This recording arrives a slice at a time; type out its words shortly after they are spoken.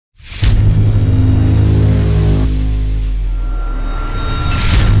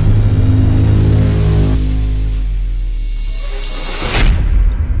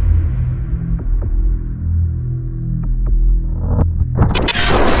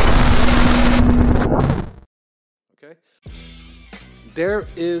okay? There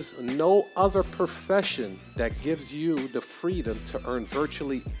is no other profession that gives you the freedom to earn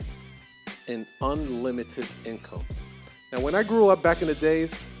virtually an unlimited income. Now, when I grew up back in the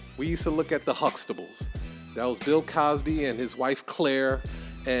days, we used to look at the Huxtables. That was Bill Cosby and his wife Claire,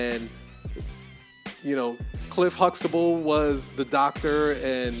 and Cliff Huxtable was the doctor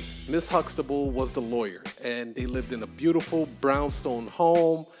and Miss Huxtable was the lawyer, and they lived in a beautiful brownstone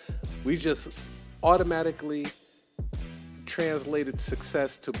home. We just automatically translated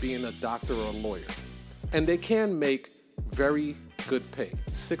success to being a doctor or a lawyer. And they can make very good pay,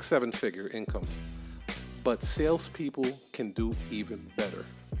 6-7 figure incomes. But salespeople can do even better.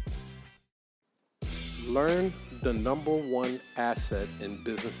 Learn the number one asset in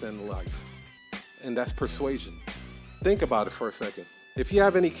business and life, and that's persuasion. Think about it for a second. If you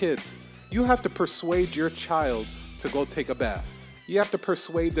have any kids, you have to persuade your child to go take a bath. You have to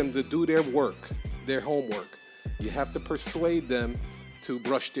persuade them to do their work, their homework. You have to persuade them to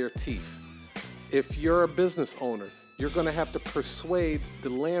brush their teeth. If you're a business owner, you're going to have to persuade the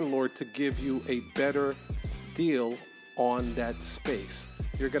landlord to give you a better deal on that space.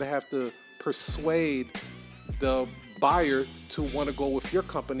 You're going to have to persuade the buyer to want to go with your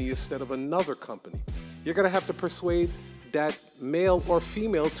company instead of another company. You're going to have to persuade that male or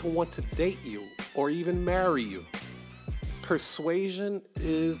female to want to date you or even marry you. Persuasion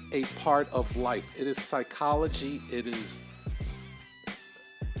is a part of life. It is psychology.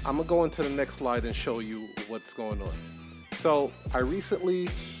 I'm going to go into the next slide and show you what's going on. So I recently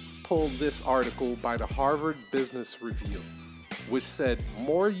pulled this article by the Harvard Business Review, which said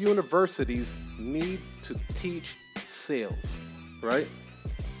more universities need to teach sales, right?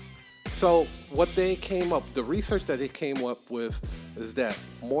 So what they came up, the research that they came up with is that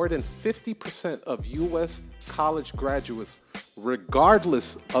more than 50% of U.S. college graduates,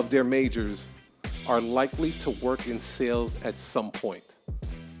 regardless of their majors, are likely to work in sales at some point.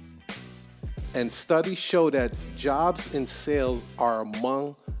 And studies show that jobs in sales are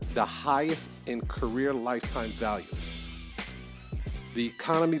among the highest in career lifetime value. The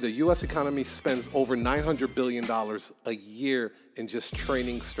U.S. economy spends over $900 billion a year in just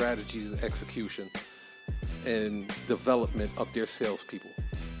training, strategies, and execution and development of their salespeople.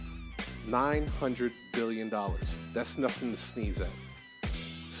 $900 billion. That's nothing to sneeze at.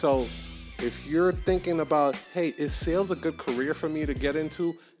 So if you're thinking about, hey, is sales a good career for me to get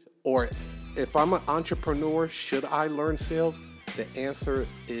into? Or if I'm an entrepreneur, should I learn sales? The answer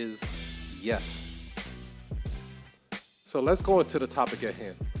is yes. So let's go into the topic at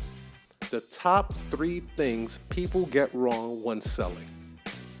hand. The top 3 things people get wrong when selling.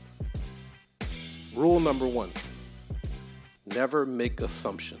 Rule number 1, never make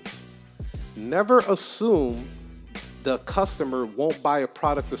assumptions. Never assume the customer won't buy a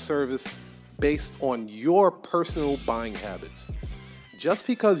product or service based on your personal buying habits. Just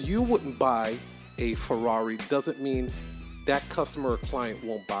because you wouldn't buy a Ferrari doesn't mean that customer or client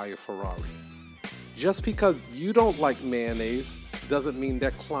won't buy a Ferrari. Just because you don't like mayonnaise doesn't mean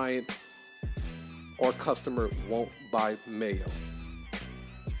that client or customer won't buy mayo.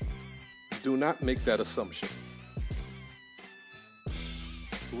 Do not make that assumption.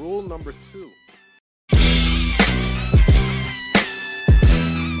 Rule number 2,